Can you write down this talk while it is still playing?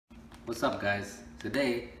What's up, guys?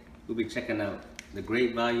 Today we'll be checking out the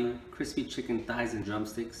great value crispy chicken thighs and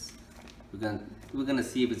drumsticks. We're gonna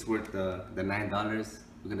see if it's worth the $9.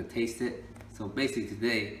 We're gonna taste it. So basically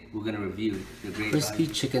today we're gonna review the great crispy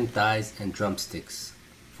chicken thighs and drumsticks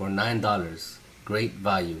for $9. Great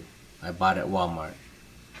value. I bought it at Walmart.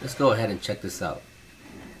 Let's go ahead and check this out.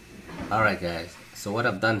 Alright guys, so what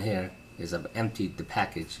I've done here is I've emptied the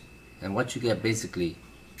package, and what you get basically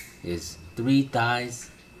is 3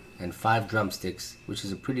 thighs and 5 drumsticks, which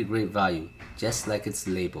is a pretty great value, just like it's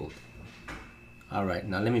labeled. Alright,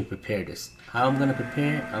 now let me prepare this. How I'm gonna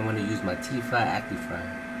prepare, I'm gonna use my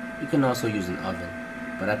Tfal-Actifry. You can also use an oven,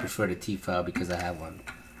 but I prefer the Tfal because I have one.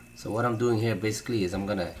 So what I'm doing here basically is I'm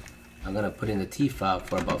gonna put in the Tfal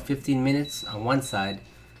for about 15 minutes on one side,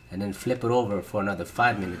 and then flip it over for another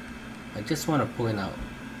 5 minutes. I just want to point out,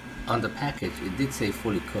 on the package it did say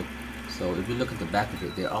fully cooked. So if you look at the back of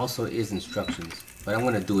it, there also is instructions, but I'm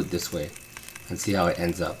going to do it this way and see how it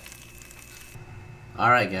ends up.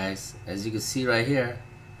 Alright guys, as you can see right here,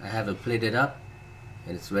 I have it plated up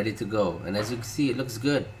and it's ready to go. And as you can see, it looks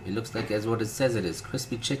good. It looks like as what it says it is,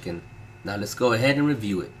 crispy chicken. Now let's go ahead and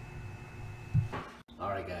review it.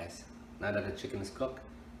 Alright guys, now that the chicken is cooked,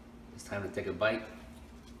 it's time to take a bite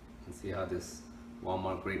and see how this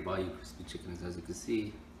Walmart great value crispy chicken is. As you can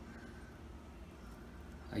see,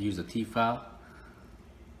 I use a Tfal.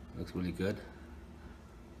 Looks really good.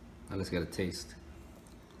 Now let's get a taste.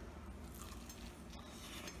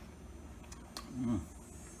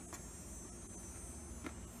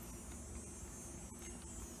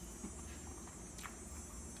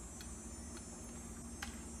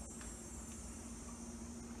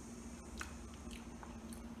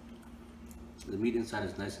 The meat inside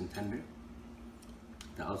is nice and tender.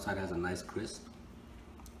 The outside has a nice crisp.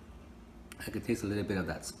 I can taste a little bit of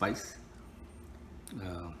that spice.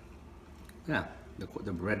 Yeah, the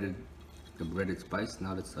breaded spice.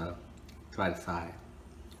 Now let's try the thigh.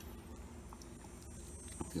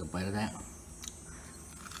 Take a bite of that.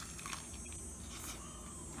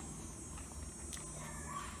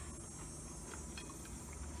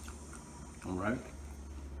 All right.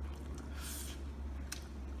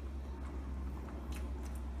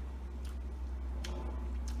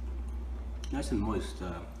 Nice and moist,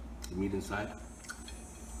 the meat inside.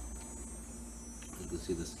 You can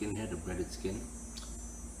see the skin here, the breaded skin.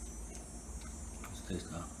 Let's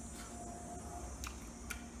taste that.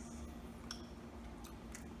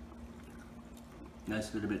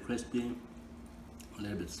 Nice, a little bit crispy, a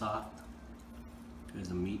little bit soft. Here's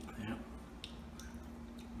the meat here.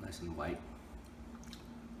 Nice and white.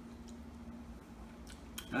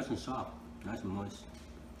 Nice and soft, nice and moist.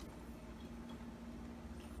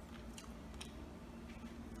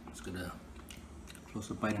 Let's get a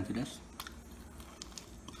closer bite into this.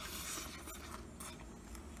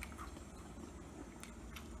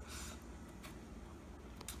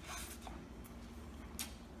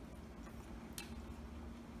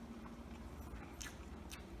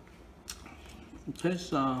 It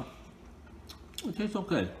tastes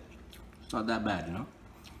okay. It's not that bad, you know.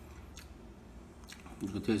 You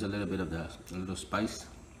can taste a little bit of a little spice.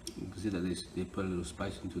 You can see that they put a little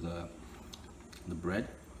spice into the bread.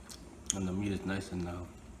 And the meat is nice and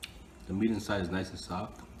the meat inside is nice and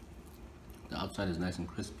soft. The outside is nice and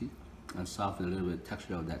crispy and soft with a little bit of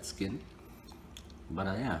texture of that skin. But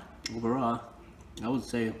yeah, overall, I would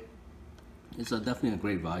say it's definitely a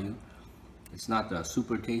great value. It's not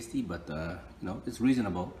super tasty, but you know, it's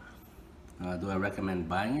reasonable. Do I recommend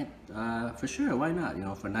buying it? For sure, why not? You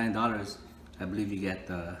know, for $9, I believe you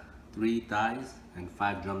get 3 thighs and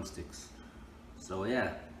 5 drumsticks. So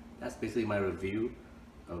yeah, that's basically my review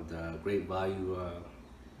of the great value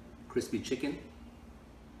crispy chicken.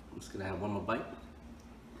 I'm just gonna have one more bite.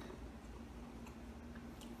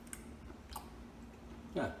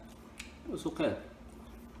 Yeah, it's okay.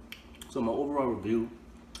 So my overall review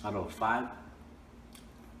out of 5,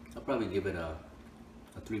 I'll probably give it a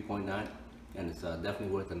 3.9, and it's definitely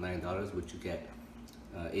worth the $9, which you get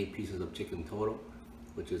 8 pieces of chicken total,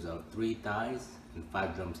 which is 3 thighs and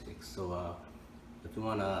 5 drumsticks. So if you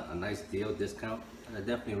want a nice deal, discount, I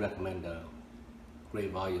definitely recommend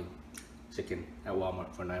great value chicken at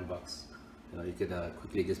Walmart for $9. You know, you could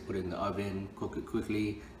quickly just put it in the oven, cook it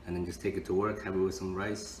quickly, and then just take it to work, have it with some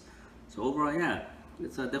rice. So overall, yeah,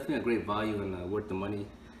 it's definitely a great value and worth the money.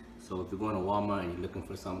 So if you're going to Walmart and you're looking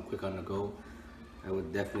for something quick on the go, I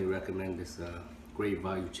would definitely recommend this great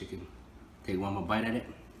value chicken. Take one more bite at it.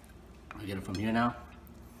 I'll get it from here now.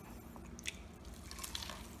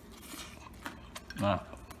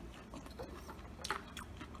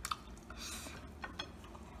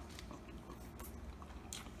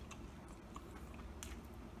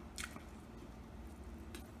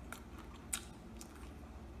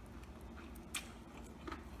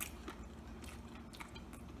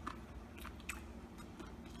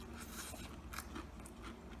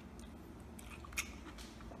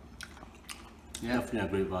 Yeah. Definitely a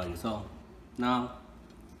great value. So now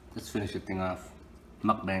let's finish the thing off.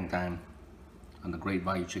 Mukbang time on the great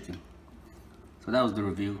value chicken. So that was the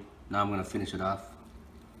review. Now I'm gonna finish it off.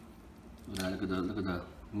 Look at the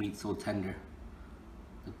meat, so tender.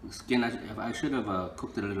 The skin, if I should have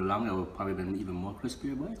cooked it a little longer, it would probably been even more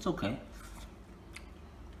crispier, but it's okay.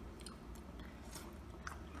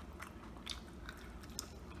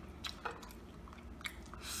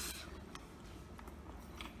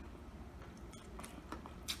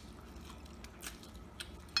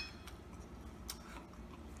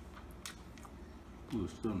 Ooh,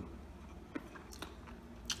 still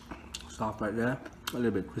soft right there, a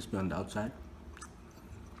little bit crispy on the outside.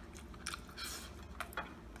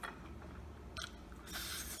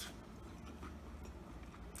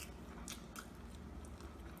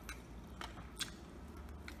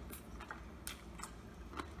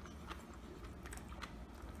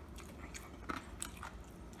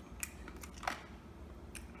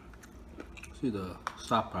 See the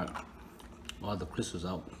soft part, all the crisp is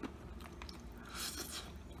out.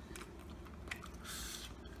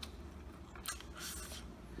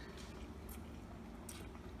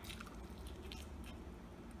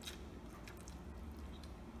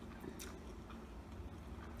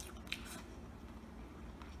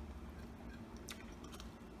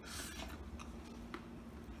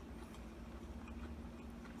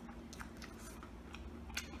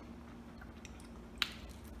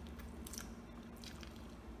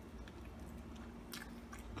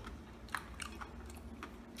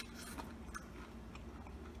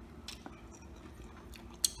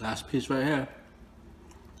 Last piece right here.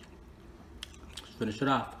 Let's finish it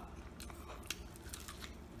off.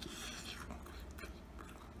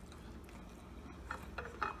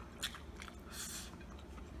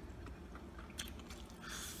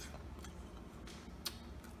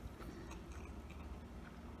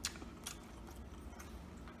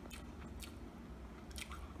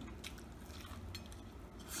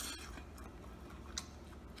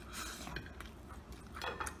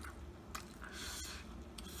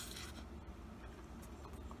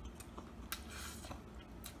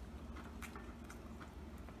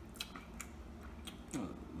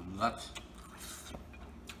 Lots.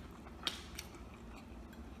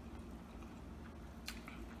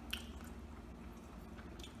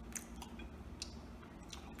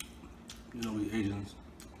 You know, we Asians,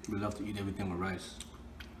 we love to eat everything with rice.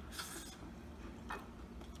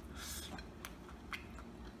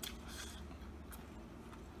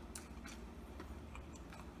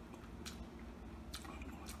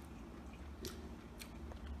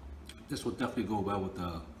 This will definitely go well with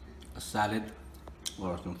a salad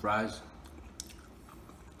or some fries.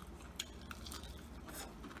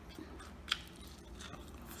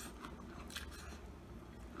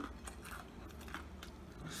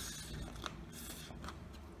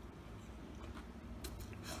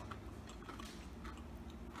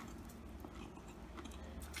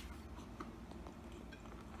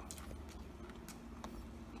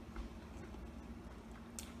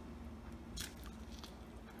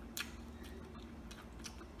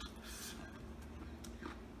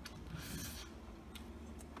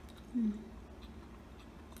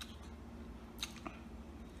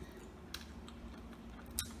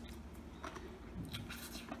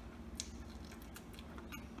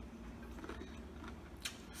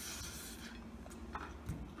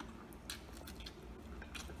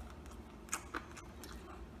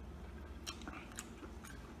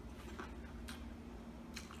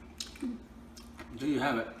 There you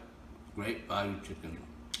have it. Great value chicken.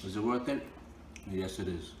 Is it worth it? Yes, it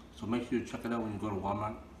is. So make sure you check it out when you go to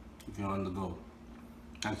Walmart if you're on the go.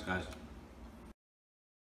 Thanks, guys.